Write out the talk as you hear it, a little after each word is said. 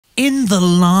in the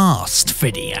last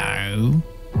video,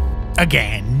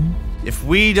 again, if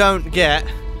we don't get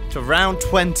to round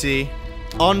 20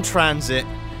 on Transit,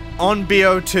 on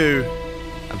BO2,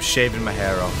 I'm shaving my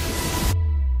hair off.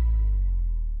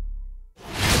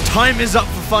 The time is up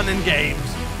for fun and games.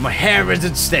 My hair is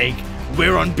at stake.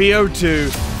 We're on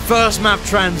BO2, first map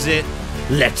Transit.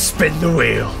 Let's spin the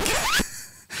wheel.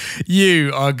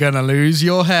 you are gonna lose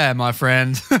your hair, my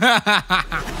friend.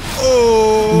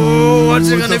 Oh,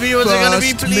 what's it gonna be? What's it gonna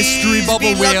be? Please mystery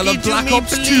bubble be wheel lucky of to Black me,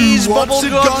 Ops 2. please. What's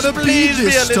it Bubblegums, gonna be please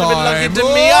this be a little bit lucky time? to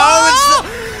me. Oh,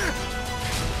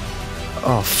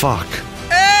 oh, fuck.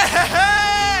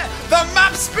 The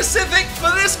map specific for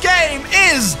this game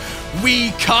is we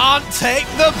can't take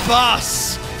the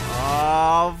bus.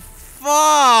 Oh,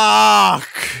 fuck.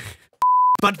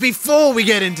 But before we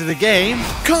get into the game,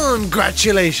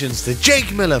 congratulations to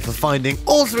Jake Miller for finding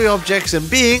all 3 objects and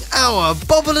being our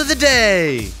Bobble of the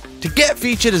Day. To get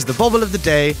featured as the Bobble of the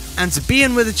Day and to be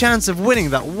in with a chance of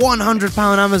winning that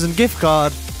 £100 Amazon gift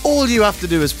card, all you have to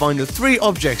do is find the 3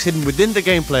 objects hidden within the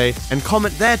gameplay and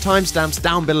comment their timestamps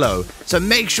down below, so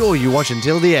make sure you watch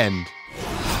until the end.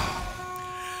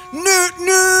 Noot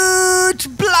noot!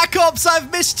 Black Ops,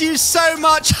 I've missed you so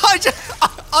much.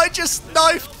 I just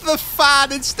knifed the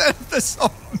fan instead of the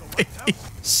zombie.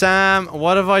 Sam,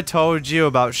 what have I told you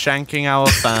about shanking our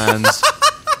fans?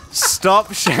 Stop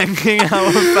shanking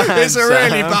our fans. It's a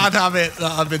really Sam. bad habit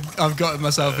that I've gotten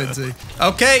myself into.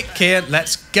 Okay, Kian,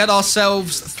 let's get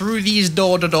ourselves through these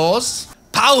door-to-doors.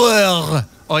 Power!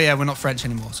 Oh yeah, we're not French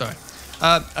anymore. Sorry.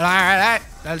 Alright,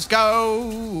 let's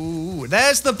go.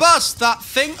 There's the bus. That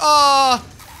thing. Oh,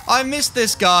 I missed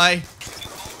this guy.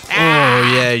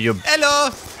 Oh yeah, you're.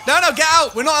 Hello. No, get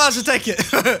out. We're not allowed to take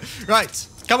it. Right.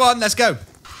 Come on, let's go.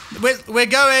 We're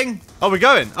going. Oh, we're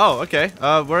going. Oh, okay.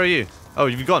 Where are you? Oh,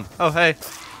 you've gone. Oh, hey.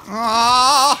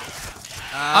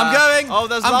 I'm going. Oh,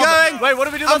 there's I'm lava. going. Wait, what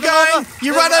do we do? I'm going.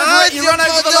 You run over it. You run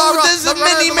over the lava. There's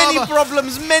many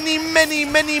problems. Many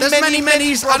There's many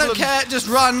problems. I don't care. Just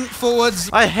run forwards.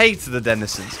 I hate the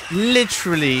denizens.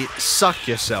 Literally suck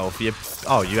yourself.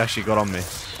 Oh, you actually got on me.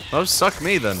 Oh, suck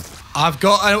me then. I've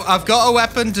got a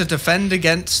weapon to defend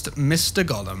against Mr.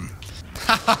 Gollum.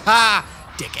 Ha ha ha!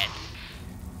 Dickhead.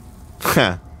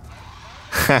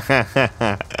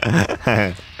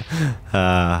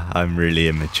 I'm really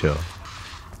immature.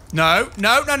 No.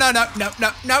 Yeah.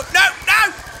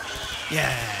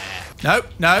 No.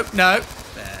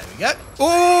 There we go.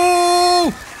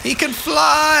 Oh, he can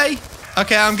fly.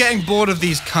 Okay, I'm getting bored of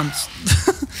these cunts.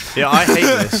 Yeah, I hate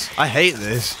this. I hate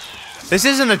this. This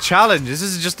isn't a challenge. This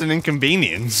is just an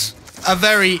inconvenience. A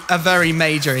very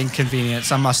major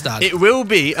inconvenience, I must add. It will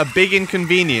be a big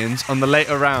inconvenience on the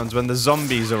later rounds when the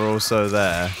zombies are also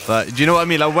there. But do you know what I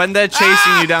mean? Like when they're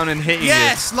chasing you down and hitting you.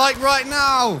 Yes, like right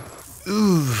now.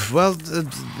 Ooh, well,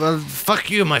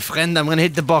 fuck you, my friend. I'm gonna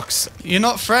hit the box. You're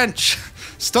not French.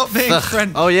 Stop being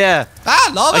French. Oh yeah.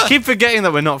 Lava. I keep forgetting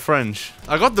that we're not French.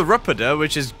 I got the Ruppider,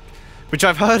 which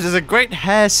I've heard is a great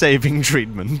hair-saving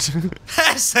treatment.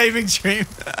 Hair-saving treatment.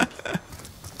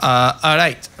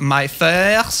 Alright, my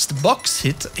first box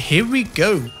hit. Here we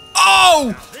go.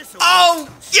 Oh!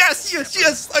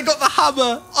 Yes! I got the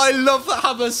hammer. I love the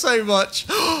hammer so much.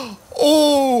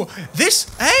 Oh, this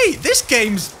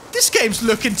game's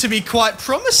looking to be quite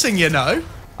promising, you know.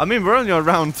 I mean, we're only on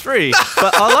round 3,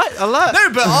 but I like. No,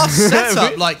 but our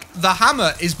setup, like the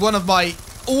hammer, is one of my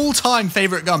all-time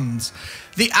favorite guns.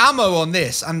 The ammo on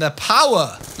this and the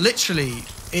power, literally,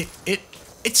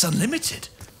 it's unlimited.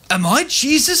 Am I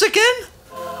Jesus again?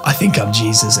 I think I'm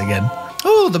Jesus again.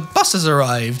 Oh, the bus has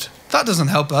arrived. That doesn't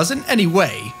help us in any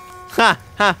way. Ha!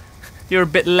 You're a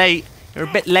bit late. You're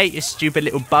a bit late, you stupid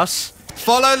little bus.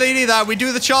 Follow Lady there. We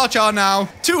do the cha-cha now.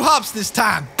 2 hops this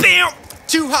time. Bam!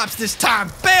 2 hops this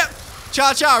time. Bam!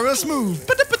 Cha-cha, real smooth.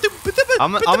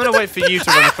 I'm gonna wait for you to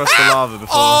run across the lava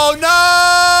before. Oh no!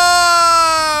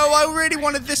 I really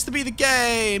wanted this to be the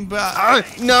game, but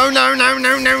no.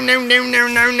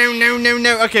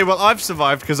 Okay, well I've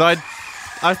survived because I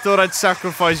thought I'd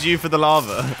sacrifice you for the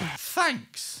lava.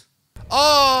 Thanks.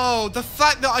 Oh, the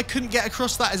fact that I couldn't get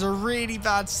across that is a really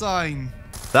bad sign.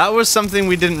 That was something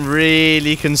we didn't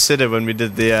really consider when we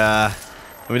did the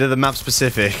map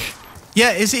specific.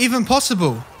 Yeah, is it even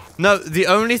possible? No, the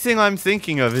only thing I'm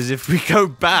thinking of is if we go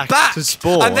back to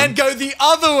spawn. And then go the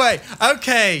other way.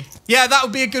 Okay. Yeah, that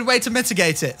would be a good way to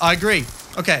mitigate it. I agree.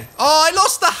 Okay. Oh, I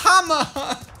lost the hammer.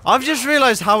 I've just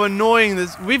realized how annoying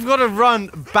this... We've got to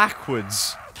run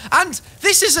backwards. And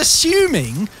this is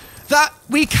assuming that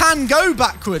we can go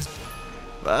backwards.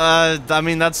 I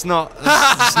mean, that's not...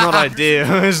 It's not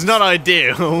ideal. It's not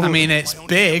ideal. I mean, it's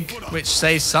big, which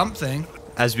says something.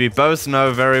 As we both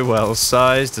know very well,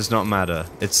 size does not matter.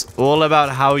 It's all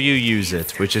about how you use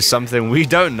it, which is something we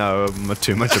don't know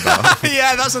too much about.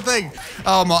 Yeah, that's the thing.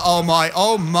 Oh my, oh my,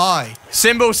 oh my.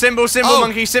 Symbol,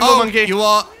 monkey, monkey.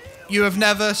 You have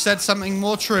never said something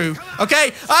more true.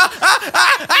 Okay.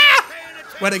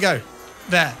 Where'd it go?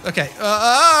 There. Okay.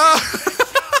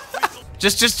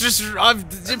 Just, Please. Run!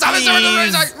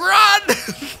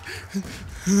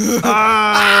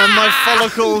 My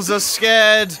follicles are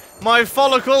scared. My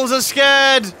follicles are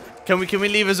scared. Can we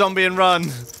leave a zombie and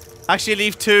run? Actually,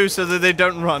 leave 2 so that they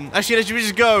don't run. Actually, should we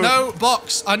just go? No,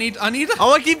 box. I need a...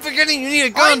 Oh, I keep forgetting you need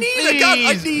a gun. I need a gun.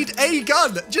 I need a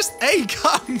gun. Just a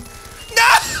gun. No!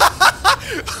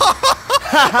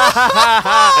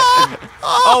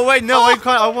 Oh, wait, no, I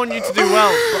can't. I want you to do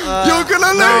well. You're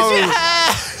gonna lose your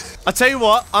hair. I'll tell you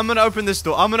what. I'm gonna open this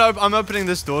door. I'm opening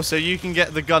this door so you can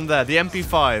get the gun there. The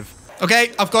MP5.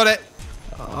 Okay, I've got it.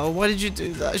 Oh, why did you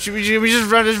do that? Should we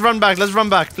just run back? Let's run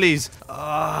back, please.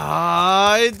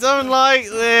 I don't like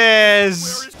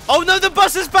this. Oh no, the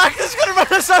bus is back. It's gonna run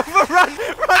us over. Run away.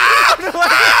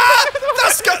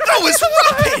 That was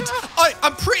rapid.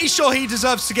 I'm pretty sure he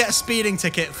deserves to get a speeding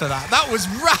ticket for that. That was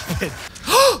rapid.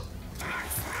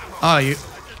 Are you?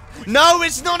 No,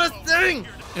 it's not a thing.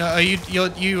 You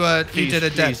did a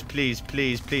death. Please.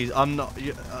 I'm not.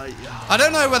 I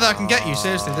don't know whether I can get you.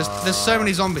 Seriously, there's so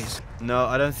many zombies. No,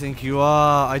 I don't think you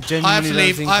are. I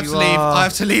genuinely don't think you are. I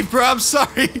have to leave, bro. I'm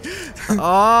sorry.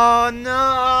 Oh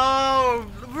no!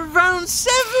 We're round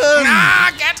 7.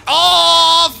 Ah, get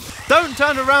off! Don't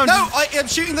turn around. No, I am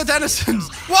shooting the denizens.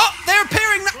 What? They're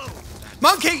appearing now.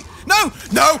 Monkey! No!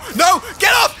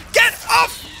 Get off! Get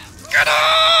off! Get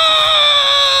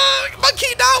off!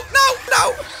 Monkey! No!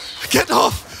 Get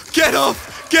off!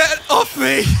 Get off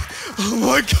me! Oh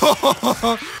my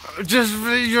god!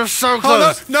 You're so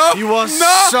close. Oh, no! You are so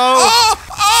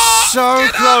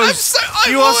close.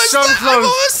 You are so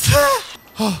close.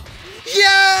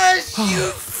 Yes!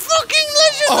 You fucking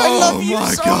legend! I love you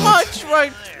so much.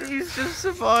 Right, please just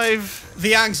survive.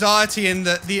 The anxiety and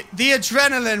the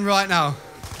adrenaline right now.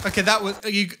 Okay, that was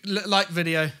like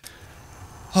video.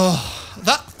 Oh,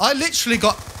 that I literally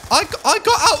got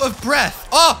out of breath.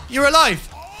 Oh, you're alive.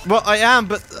 Well, I am,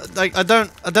 but like I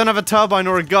don't have a turbine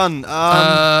or a gun.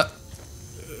 I'm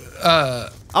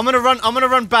gonna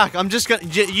run back. I'm just gonna.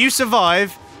 You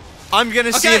survive. I'm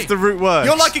gonna see if the route works.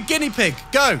 You're like a guinea pig.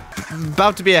 Go.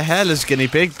 About to be a hairless guinea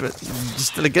pig, but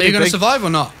still a guinea pig. Are you gonna survive or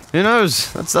not? Who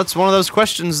knows? That's one of those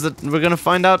questions that we're gonna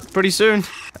find out pretty soon.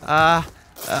 I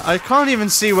can't even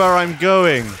see where I'm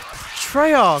going.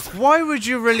 Treyarch, why would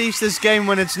you release this game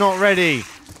when it's not ready?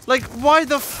 Like, why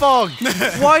the fog?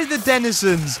 Why the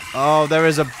denizens? Oh, there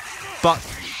is a butt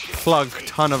plug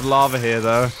ton of lava here,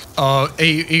 though. Oh, are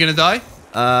you gonna die?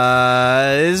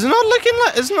 It's not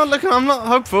looking. I'm not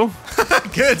hopeful.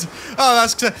 Good. Oh,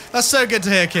 that's so good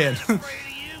to hear, Kian.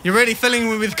 You're really filling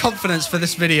me with confidence for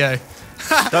this video.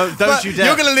 Don't you dare.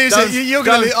 You're gonna lose it. You're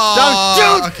gonna lose. Oh,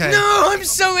 don't. Okay. No, I'm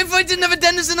so. If I didn't have a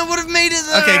denizen, I would have made it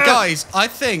there. Okay, guys. I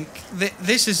think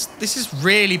this is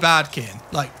really bad, Kian.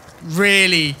 Like,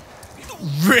 really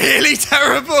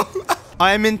terrible.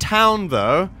 I am in town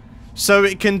though, so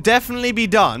it can definitely be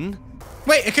done.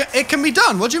 Wait, it can be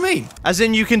done? What do you mean? As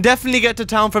in, you can definitely get to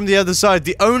town from the other side.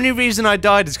 The only reason I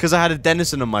died is because I had a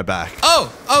denizen on my back.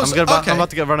 Oh, I'm about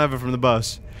to get run over from the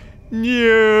bus. No.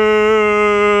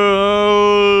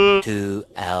 2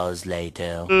 hours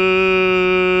later.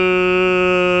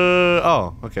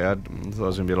 Oh, okay. I thought it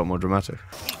was gonna be a lot more dramatic.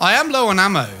 I am low on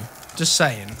ammo. Just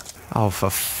saying. Oh, for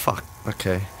fuck.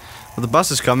 Okay. Well, the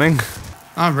bus is coming.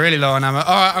 I'm really low on ammo. All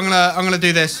right, I'm gonna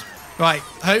do this. Right.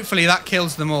 Hopefully that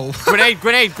kills them all. Grenade.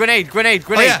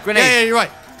 Yeah, you're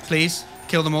right. Please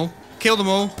kill them all. Kill them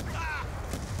all.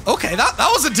 Okay, that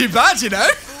wasn't too bad, you know.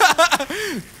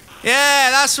 Yeah,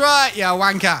 that's right. Yeah,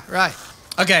 wanker. Right.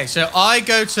 Okay, so I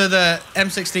go to the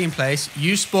M16 place.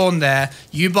 You spawn there.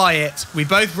 You buy it. We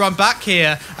both run back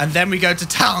here, and then we go to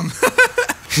town.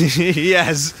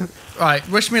 Yes. Right.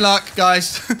 Wish me luck,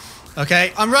 guys.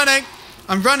 Okay, I'm running.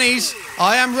 I'm runnies.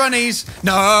 I am runnies.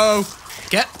 No.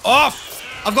 Get off.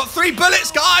 I've got 3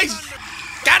 bullets, guys.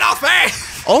 Get off me.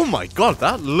 Oh my god,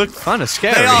 that looked kind of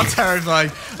scary. They are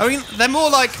terrifying. I mean, they're more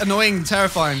like annoying and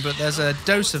terrifying, but there's a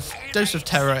dose of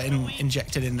terror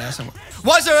injected in there somewhere.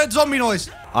 Why is there a zombie noise?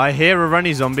 I hear a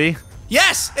runny zombie.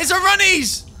 Yes, it's a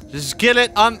runnies. Just kill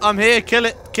it. I'm here. Kill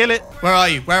it. Where are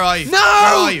you? No! Where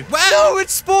are you? Where? No, it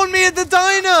spawned me at the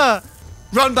diner.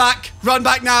 Run back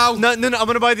now. No, I'm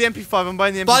gonna buy the MP5. I'm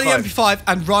buying the MP5. Buy the MP5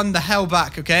 and run the hell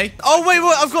back, okay? Oh wait,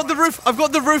 I've got the roof. I've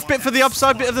got the roof bit for the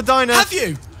upside bit of the diner. Have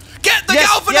you? Get the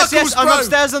Galvanocles, yes, bro! I'm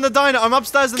upstairs in the diner. I'm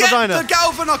upstairs in the diner. Get the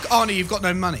Galvanocles. Oh, no, you've got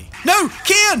no money. No,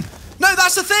 Kian! No,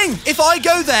 that's the thing. If I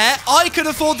go there, I could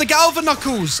afford the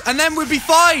Galvanocles, and then we'd be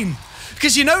fine.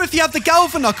 Because you know, if you have the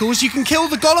Galvanocles, you can kill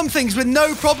the golem things with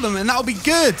no problem, and that'll be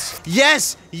good.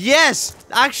 Yes, yes.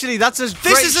 Actually, that's a great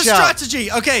This is a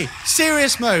strategy. Okay,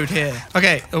 serious mode here.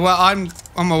 Okay, well, I'm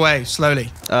on my way,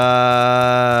 slowly.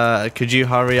 Could you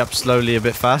hurry up slowly a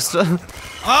bit faster?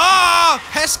 Ah!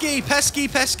 Pesky, pesky,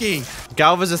 pesky.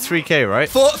 Galva's a 3K, right?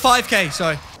 5K,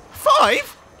 sorry.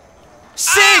 5?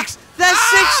 6! That's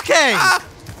 6K!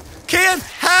 Kian,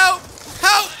 help!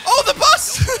 Help! Oh, the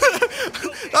bus!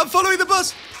 I'm following the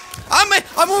bus.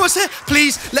 I'm almost here.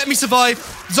 Please, let me survive.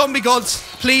 Zombie gods,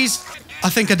 please. I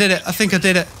think I did it. I think I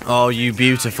did it. Oh, you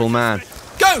beautiful man.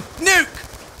 Go! Nuke!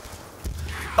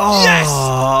 Oh, yes!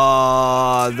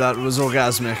 That was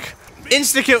orgasmic.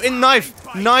 Insta-kill, knife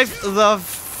the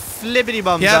flibbity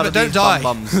bums Yeah, out but of don't these die.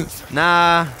 bums.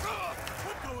 Nah.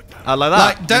 I like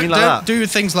that. Like, don't do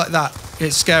things like that.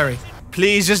 It's scary.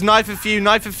 Please, just knife a few,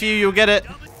 you'll get it.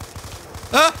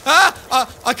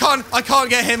 I can't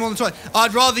get him on the toilet.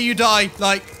 I'd rather you die,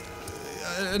 like...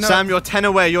 no. Sam, you're 10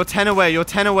 away, you're 10 away.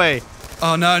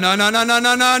 Oh, no.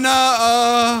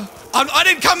 I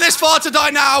didn't come this far to die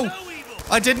now.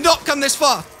 I did not come this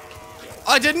far.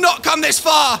 I did not come this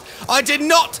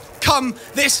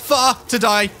far to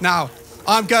die now.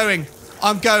 I'm going to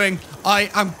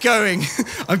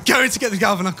get the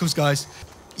Galvanocles, guys.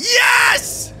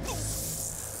 Yes!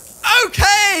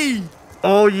 Okay!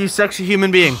 Oh, you sexy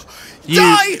human being.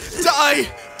 Die!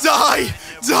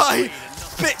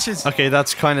 Bitches. Okay,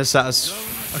 that's kind of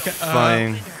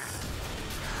satisfying.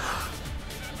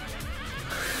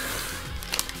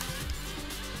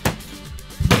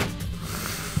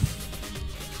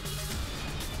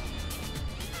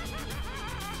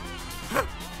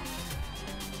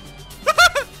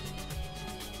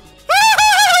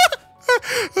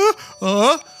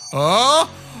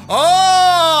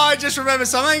 I just remembered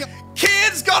something.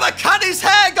 Kian's gotta cut his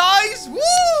hair, guys!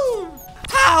 Woo!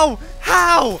 How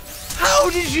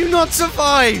did you not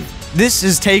survive? This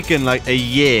has taken like a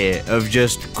year of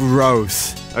just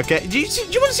growth. Okay, do you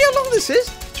want to see how long this is?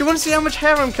 Do you want to see how much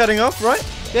hair I'm cutting off, right?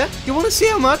 Yeah? You want to see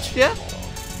how much? Yeah?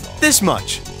 This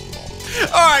much.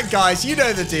 Alright guys, you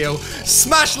know the deal.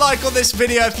 Smash like on this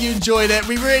video if you enjoyed it.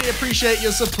 We really appreciate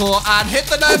your support. And hit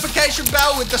the notification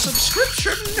bell with the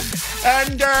subscription.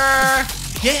 And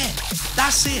yeah,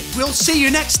 that's it. We'll see you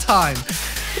next time.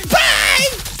 Bye!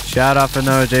 Shout out for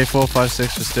Noah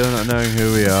J456 for still not knowing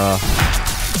who we are.